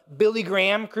of the Billy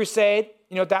Graham crusade.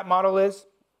 You know what that model is?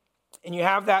 And you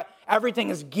have that everything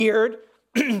is geared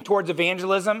towards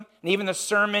evangelism. And even the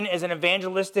sermon is an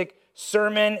evangelistic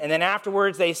sermon. And then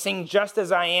afterwards they sing Just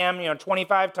As I Am,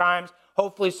 25 times.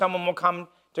 Hopefully someone will come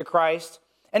to Christ.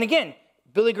 And again,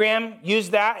 Billy Graham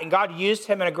used that and God used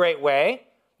him in a great way.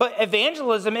 But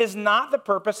evangelism is not the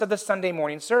purpose of the Sunday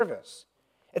morning service.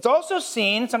 It's also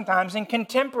seen sometimes in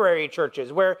contemporary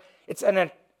churches where it's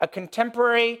a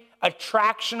contemporary,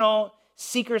 attractional,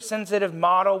 seeker-sensitive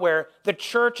model where the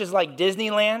church is like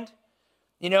Disneyland,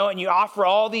 and you offer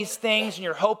all these things and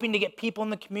you're hoping to get people in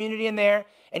the community in there.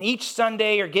 And each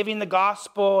Sunday you're giving the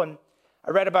gospel. And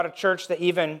I read about a church that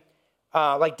even,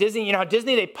 like Disney, how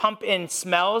Disney, they pump in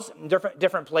smells in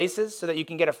different places so that you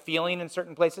can get a feeling in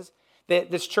certain places.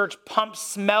 This church pumps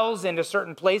smells into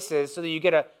certain places so that you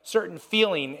get a certain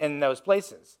feeling in those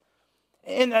places.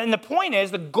 And the point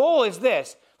is, the goal is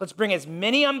this. Let's bring as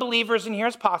many unbelievers in here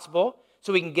as possible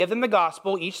so we can give them the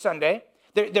gospel each Sunday.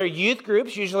 Their youth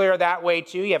groups usually are that way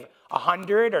too. You have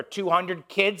 100 or 200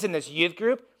 kids in this youth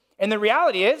group. And the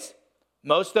reality is,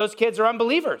 most of those kids are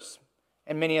unbelievers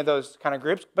in many of those kind of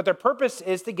groups. But their purpose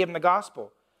is to give them the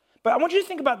gospel. But I want you to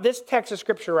think about this text of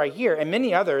scripture right here and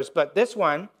many others, but this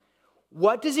one.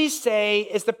 What does he say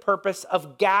is the purpose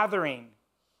of gathering?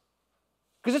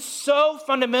 Because it's so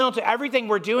fundamental to everything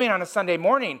we're doing on a Sunday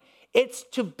morning. It's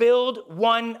to build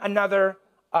one another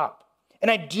up.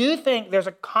 And I do think there's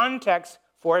a context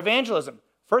for evangelism.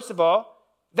 First of all,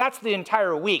 that's the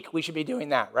entire week we should be doing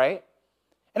that, right?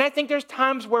 And I think there's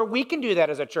times where we can do that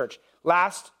as a church.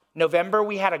 Last November,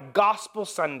 we had a gospel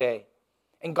Sunday,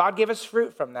 and God gave us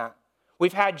fruit from that.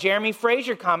 We've had Jeremy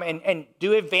Frazier come and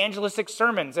do evangelistic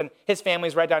sermons, and his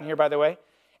family's right down here, by the way.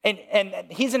 And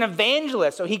he's an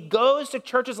evangelist, so he goes to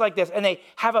churches like this, and they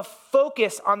have a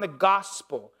focus on the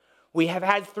gospel. We have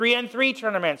had 3-on-3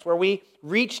 tournaments where we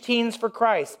reach teens for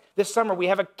Christ. This summer, we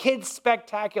have a kids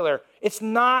spectacular. It's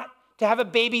not to have a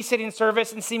babysitting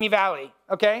service in Simi Valley,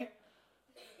 okay?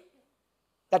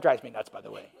 That drives me nuts, by the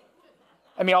way.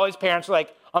 I mean, all these parents are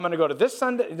like, I'm going to go to this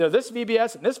Sunday, this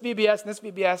VBS, and this VBS, and this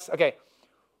VBS. Okay,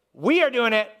 we are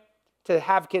doing it to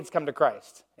have kids come to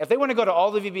Christ. If they want to go to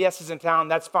all the VBSs in town,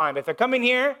 that's fine. But if they're coming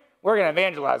here, we're going to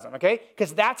evangelize them, okay?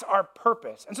 Because that's our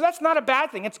purpose. And so that's not a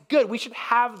bad thing. It's good. We should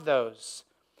have those.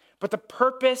 But the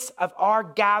purpose of our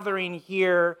gathering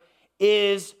here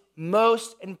is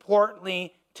most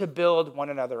importantly to build one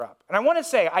another up. And I want to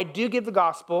say, I do give the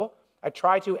gospel. I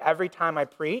try to every time I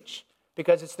preach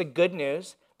because it's the good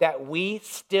news that we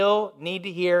still need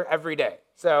to hear every day.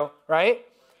 So, right?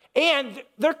 And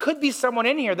there could be someone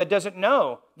in here that doesn't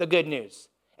know the good news.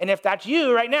 And if that's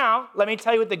you right now, let me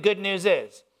tell you what the good news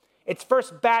is. It's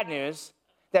first bad news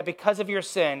that because of your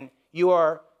sin, you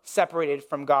are separated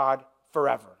from God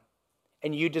forever.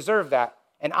 And you deserve that.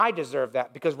 And I deserve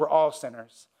that because we're all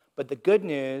sinners. But the good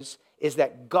news is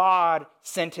that God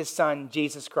sent his son,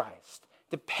 Jesus Christ,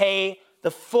 to pay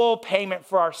the full payment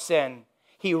for our sin.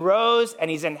 He rose and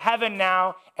he's in heaven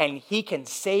now, and he can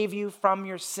save you from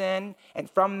your sin and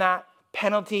from that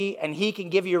penalty, and he can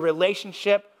give you a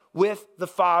relationship with the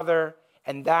Father,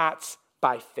 and that's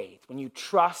by faith. When you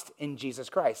trust in Jesus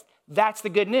Christ, that's the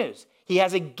good news. He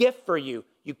has a gift for you.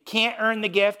 You can't earn the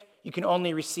gift. You can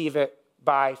only receive it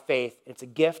by faith. It's a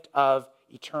gift of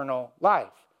eternal life.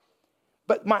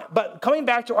 But coming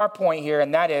back to our point here,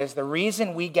 and that is the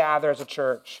reason we gather as a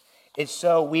church is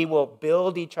so we will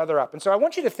build each other up. And so I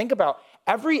want you to think about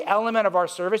every element of our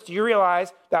service. Do you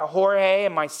realize that Jorge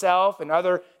and myself and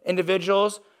other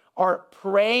individuals are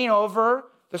praying over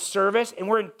the service, and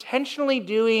we're intentionally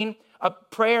doing a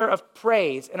prayer of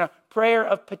praise and a prayer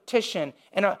of petition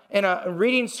and a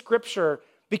reading scripture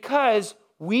because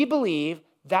we believe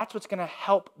that's what's going to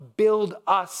help build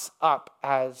us up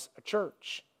as a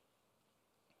church.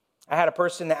 I had a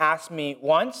person that asked me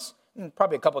once,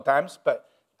 probably a couple of times, but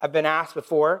I've been asked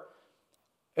before,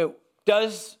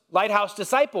 does Lighthouse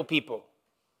disciple people?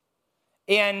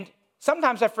 And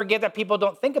sometimes I forget that people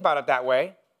don't think about it that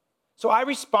way. So I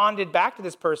responded back to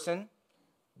this person,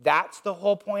 that's the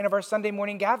whole point of our Sunday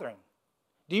morning gathering.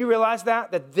 Do you realize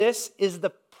that? That this is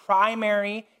the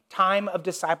primary time of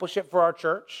discipleship for our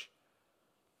church?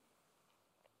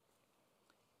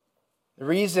 The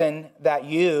reason that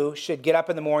you should get up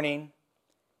in the morning,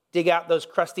 dig out those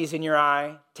crusties in your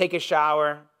eye, take a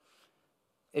shower,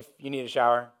 if you need a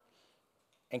shower,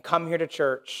 and come here to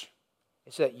church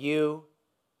is so that you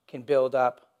can build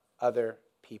up other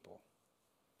people.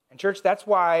 And church, that's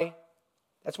why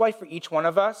for each one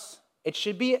of us, it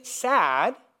should be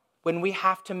sad when we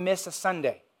have to miss a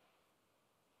Sunday.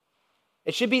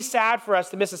 It should be sad for us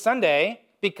to miss a Sunday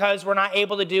because we're not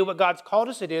able to do what God's called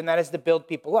us to do, and that is to build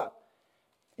people up.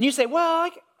 And you say, well,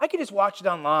 I can just watch it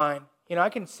online. I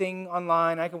can sing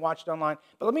online. I can watch it online.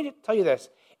 But let me tell you this.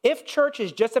 If church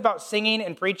is just about singing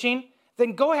and preaching,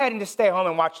 then go ahead and just stay home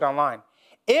and watch it online.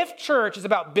 If church is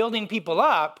about building people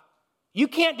up, you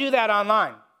can't do that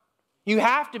online. You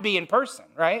have to be in person,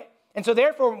 right? And so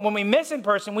therefore, when we miss in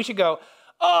person, we should go,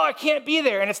 oh, I can't be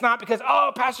there. And it's not because,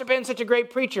 oh, Pastor Ben's such a great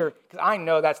preacher, because I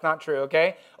know that's not true,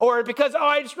 okay? Or because, oh,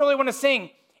 I just really want to sing.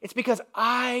 It's because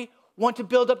I want to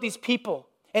build up these people,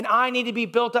 and I need to be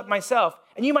built up myself.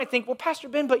 And you might think, well, Pastor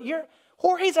Ben, but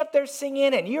Jorge's up there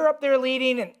singing, and you're up there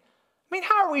leading, and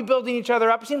how are we building each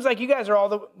other up? It seems like you guys are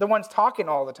all the ones talking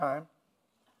all the time.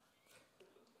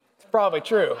 It's probably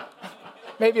true.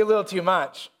 Maybe a little too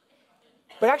much.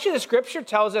 But actually, the scripture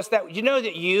tells us that,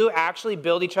 that you actually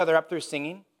build each other up through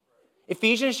singing.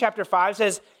 Ephesians chapter 5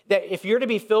 says that if you're to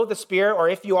be filled with the Spirit, or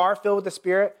if you are filled with the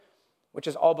Spirit, which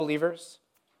is all believers,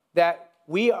 that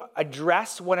we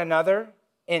address one another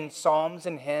in psalms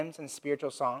and hymns and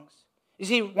spiritual songs. You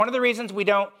see, one of the reasons we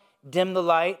don't dim the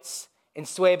lights and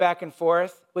sway back and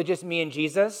forth with just me and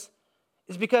Jesus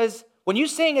is because when you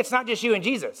sing, it's not just you and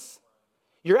Jesus.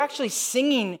 You're actually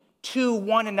singing to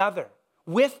one another,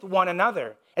 with one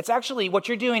another. It's actually what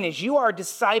you're doing is you are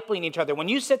discipling each other. When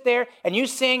you sit there and you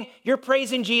sing, you're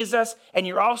praising Jesus, and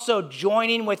you're also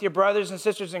joining with your brothers and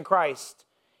sisters in Christ.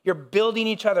 You're building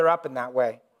each other up in that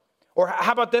way. Or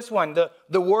how about this one?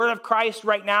 The word of Christ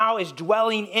right now is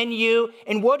dwelling in you.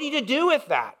 And what are you to do with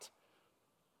that?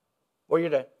 Well, you're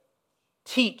to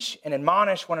teach and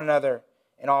admonish one another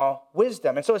in all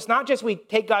wisdom. And so it's not just we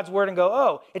take God's word and go,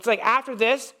 oh, it's like after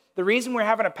this, the reason we're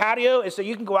having a patio is so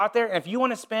you can go out there, and if you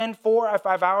want to spend 4 or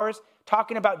 5 hours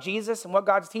talking about Jesus and what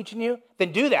God's teaching you,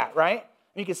 then do that, right?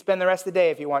 You can spend the rest of the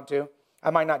day if you want to. I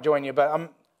might not join you, but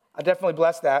I definitely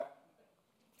bless that.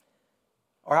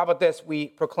 Or how about this? We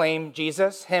proclaim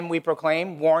Jesus, him we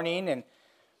proclaim, warning and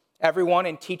everyone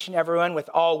and teaching everyone with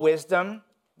all wisdom,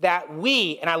 that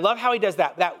we, and I love how he does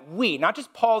that we, not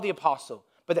just Paul the apostle,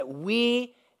 but that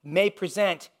we may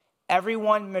present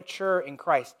everyone mature in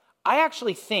Christ. I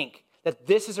actually think that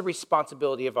this is a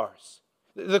responsibility of ours.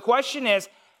 The question is,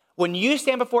 when you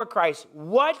stand before Christ,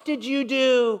 what did you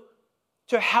do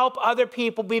to help other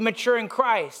people be mature in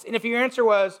Christ? And if your answer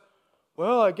was,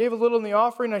 well, I gave a little in the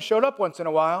offering, I showed up once in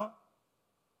a while,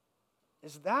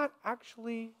 is that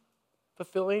actually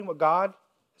fulfilling what God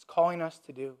is calling us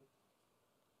to do?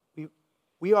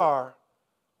 We are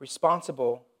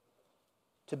responsible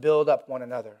to build up one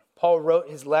another. Paul wrote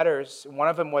his letters, and one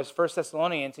of them was 1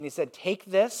 Thessalonians, and he said, take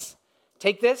this,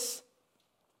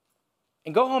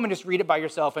 and go home and just read it by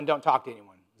yourself and don't talk to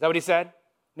anyone. Is that what he said?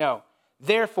 No.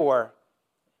 Therefore,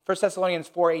 1 Thessalonians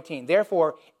 4:18,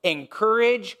 therefore,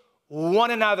 encourage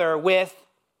one another with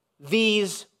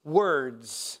these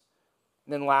words.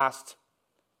 And then last,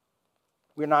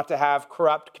 we're not to have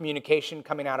corrupt communication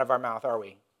coming out of our mouth, are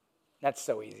we? That's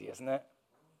so easy, isn't it?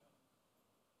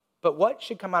 But what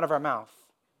should come out of our mouth?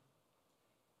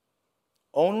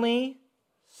 Only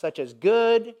such as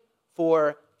good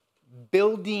for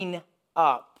building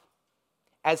up,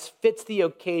 as fits the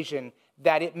occasion,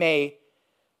 that it may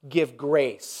give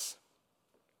grace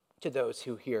to those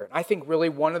who hear. I think really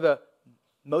one of the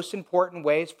most important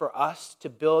ways for us to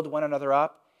build one another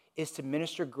up is to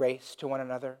minister grace to one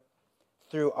another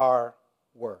through our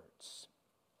words.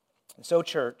 And so,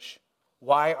 church,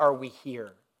 why are we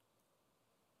here?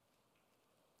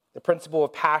 The principle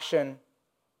of passion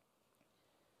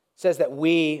says that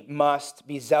we must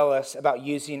be zealous about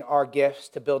using our gifts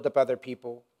to build up other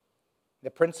people.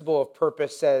 The principle of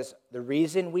purpose says the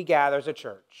reason we gather as a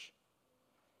church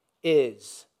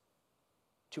is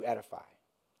to edify,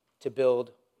 to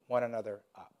build one another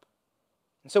up.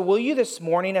 And so will you this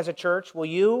morning as a church,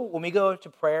 when we go to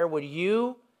prayer, will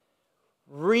you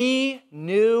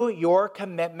renew your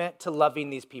commitment to loving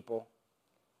these people?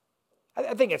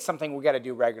 I think it's something we got to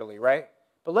do regularly, right?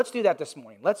 But let's do that this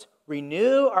morning. Let's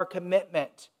renew our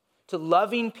commitment to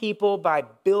loving people by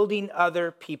building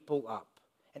other people up.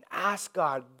 And ask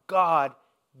God, God,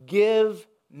 give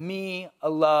me a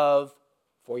love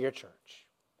for your church.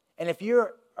 And if you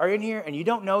are in here and you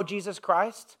don't know Jesus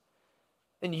Christ,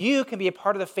 then you can be a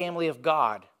part of the family of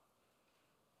God.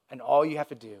 And all you have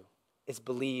to do is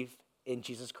believe in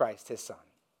Jesus Christ, his son.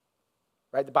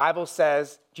 Right? The Bible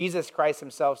says, Jesus Christ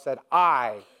himself said,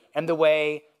 I am the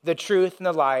way, the truth, and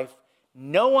the life.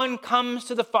 No one comes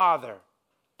to the Father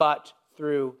but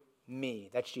through me.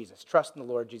 That's Jesus. Trust in the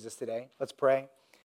Lord Jesus today. Let's pray.